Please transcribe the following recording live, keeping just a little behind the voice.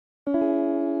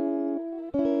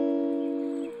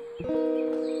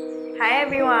Hi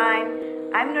everyone,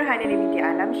 I'm Hannani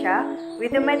binti Shah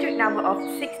with a Matric number of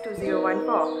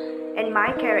 62014 and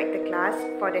my character class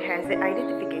for the hazard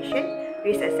identification,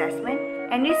 risk assessment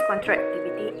and risk control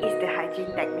activity is the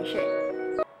hygiene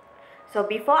technician. So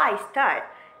before I start,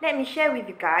 let me share with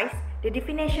you guys the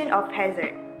definition of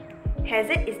hazard.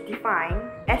 Hazard is defined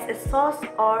as a source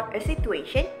or a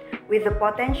situation with the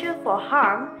potential for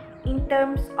harm in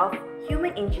terms of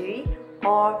human injury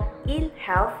or ill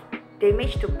health,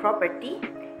 damage to property,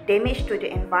 damage to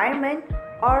the environment,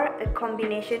 or a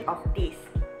combination of these.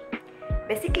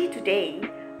 Basically today,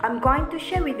 I'm going to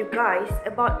share with you guys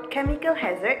about chemical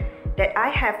hazard that I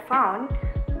have found,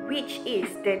 which is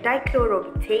the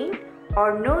dichloromethane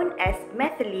or known as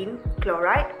methylene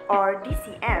chloride or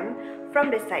DCM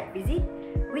from the site visit,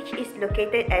 which is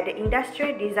located at the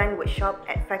Industrial Design Workshop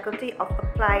at Faculty of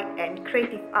Applied and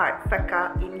Creative Art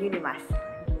FACA in UNIMAS.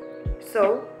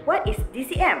 So, what is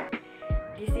DCM?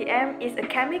 DCM is a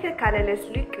chemical colorless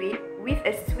liquid with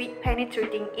a sweet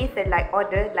penetrating ether-like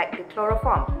odor like the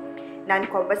chloroform.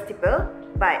 Non-combustible,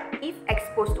 but if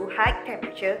exposed to high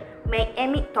temperature, may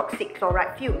emit toxic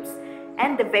chloride fumes,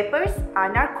 and the vapors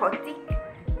are narcotic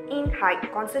in high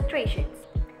concentrations.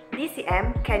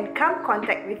 DCM can come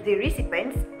contact with the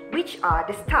recipients, which are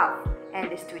the staff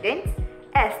and the students,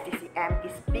 as DCM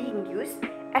is being used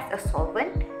as a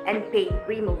solvent and paint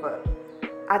remover.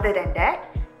 Other than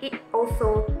that, it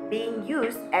also being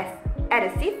used as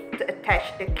adhesive to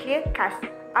attach the clear cast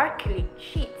acrylic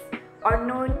sheets or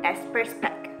known as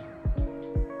perspex.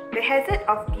 The hazard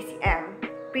of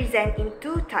DCM present in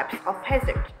two types of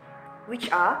hazards,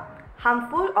 which are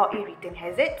harmful or irritant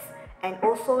hazards and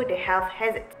also the health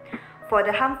hazard. For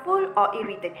the harmful or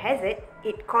irritant hazard,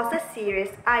 it causes serious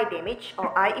eye damage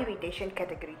or eye irritation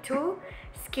category 2,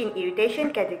 skin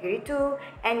irritation category 2,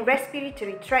 and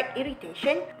respiratory tract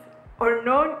irritation or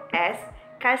known as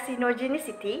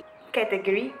carcinogenicity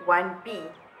category 1B.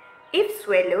 If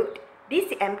swallowed,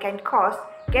 DCM can cause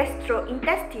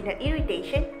gastrointestinal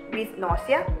irritation with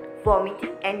nausea,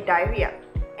 vomiting and diarrhea,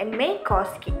 and may cause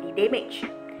kidney damage.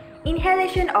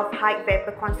 Inhalation of high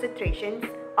vapor concentrations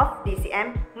of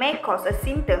DCM may cause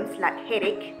symptoms like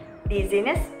headache,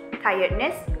 dizziness,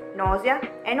 tiredness, nausea,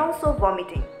 and also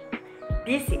vomiting.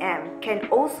 DCM can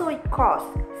also cause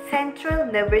central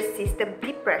nervous system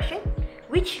depression,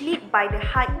 which lead by the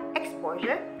high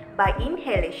exposure by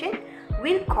inhalation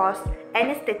will cause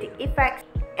anesthetic effects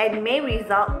and may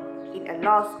result in a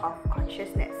loss of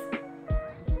consciousness.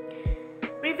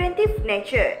 Preventive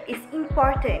nature is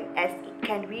important as it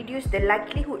can reduce the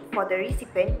likelihood for the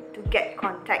recipient to get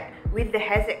contact with the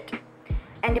hazard.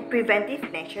 And the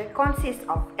preventive nature consists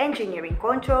of engineering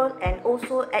control and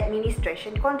also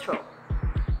administration control.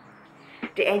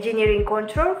 The engineering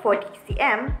control for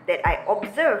DCM that I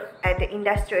observed at the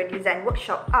Industrial Design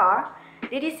Workshop are: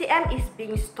 the DCM is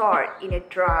being stored in a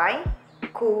dry,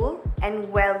 cool,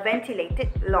 and well-ventilated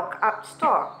lock-up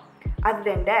store. Other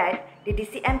than that, the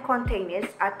DCM containers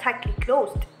are tightly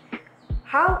closed.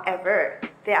 However,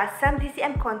 there are some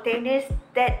DCM containers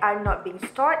that are not being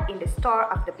stored in the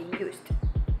store after being used.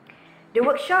 The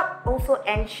workshop also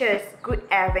ensures good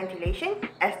air ventilation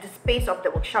as the space of the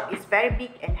workshop is very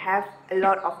big and have a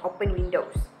lot of open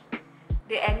windows.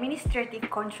 The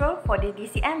administrative control for the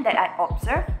DCM that I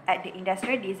observed at the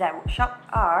Industrial Design Workshop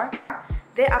are: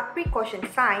 there are precaution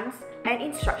signs and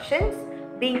instructions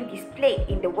being displayed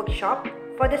in the workshop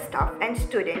for the staff and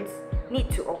students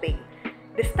need to obey.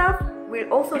 The staff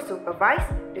will also supervise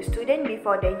the student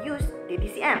before they use the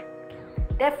DCM.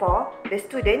 Therefore, the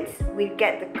students will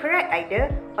get the correct idea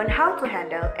on how to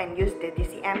handle and use the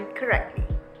DCM correctly.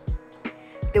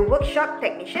 The workshop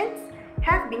technicians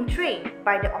have been trained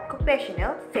by the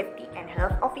Occupational Safety and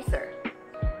Health Officer.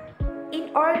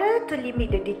 In order to limit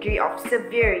the degree of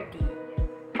severity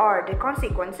or the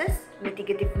consequences,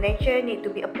 mitigative nature need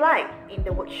to be applied in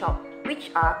the workshop,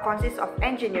 which consists of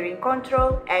engineering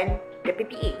control and the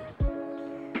PPA.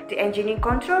 The engineering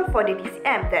control for the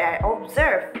DCM that I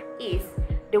observed is: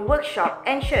 the workshop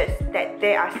ensures that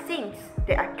there are sinks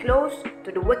that are close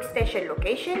to the workstation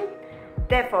location.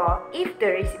 Therefore, if the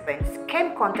recipients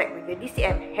came contact with the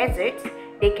DCM hazards,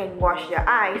 they can wash their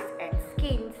eyes and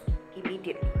skins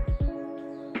immediately.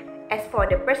 As for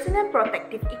the personal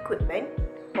protective equipment,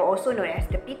 or also known as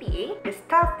the PPA, the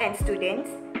staff and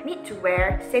students need to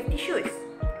wear safety shoes.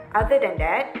 Other than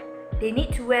that, they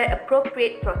need to wear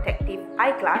appropriate protective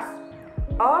eyeglass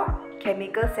or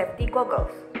chemical safety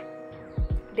goggles.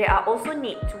 They are also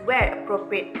need to wear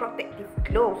appropriate protective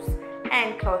gloves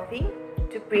and clothing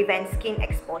to prevent skin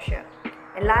exposure.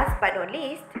 And last but not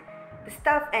least, the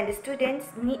staff and the students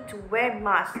need to wear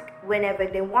masks whenever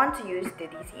they want to use the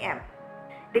DCM.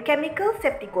 The chemical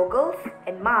safety goggles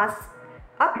and masks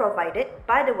are provided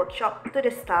by the workshop to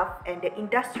the staff and the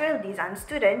industrial design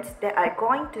students that are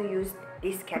going to use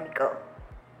this chemical.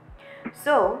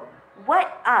 So,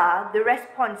 what are the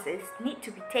responses need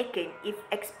to be taken if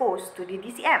exposed to the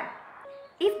DCM?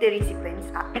 If the recipients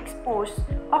are exposed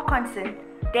or concerned,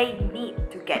 they need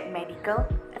to get medical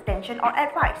attention or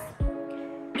advice.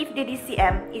 If the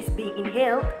DCM is being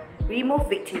inhaled, remove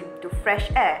victim to fresh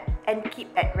air and keep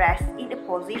at rest in a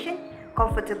position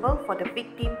comfortable for the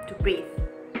victim to breathe.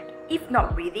 If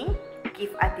not breathing,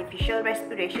 give artificial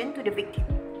respiration to the victim.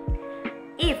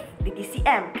 If the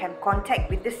DCM can contact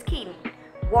with the skin,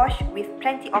 wash with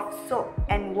plenty of soap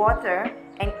and water,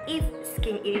 and if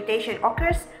skin irritation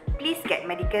occurs, please get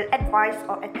medical advice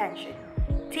or attention.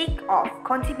 Take off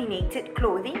contaminated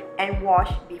clothing and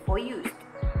wash before used.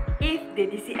 If the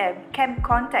DCM can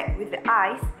contact with the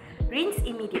eyes, rinse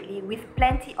immediately with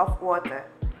plenty of water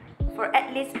for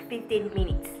at least 15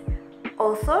 minutes.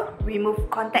 Also, remove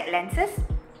contact lenses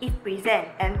if present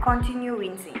and continue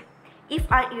rinsing. If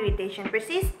eye irritation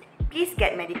persists, please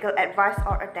get medical advice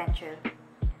or attention.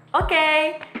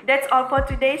 Okay, that's all for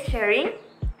today's sharing.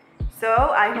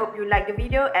 So, I hope you like the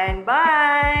video and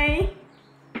bye!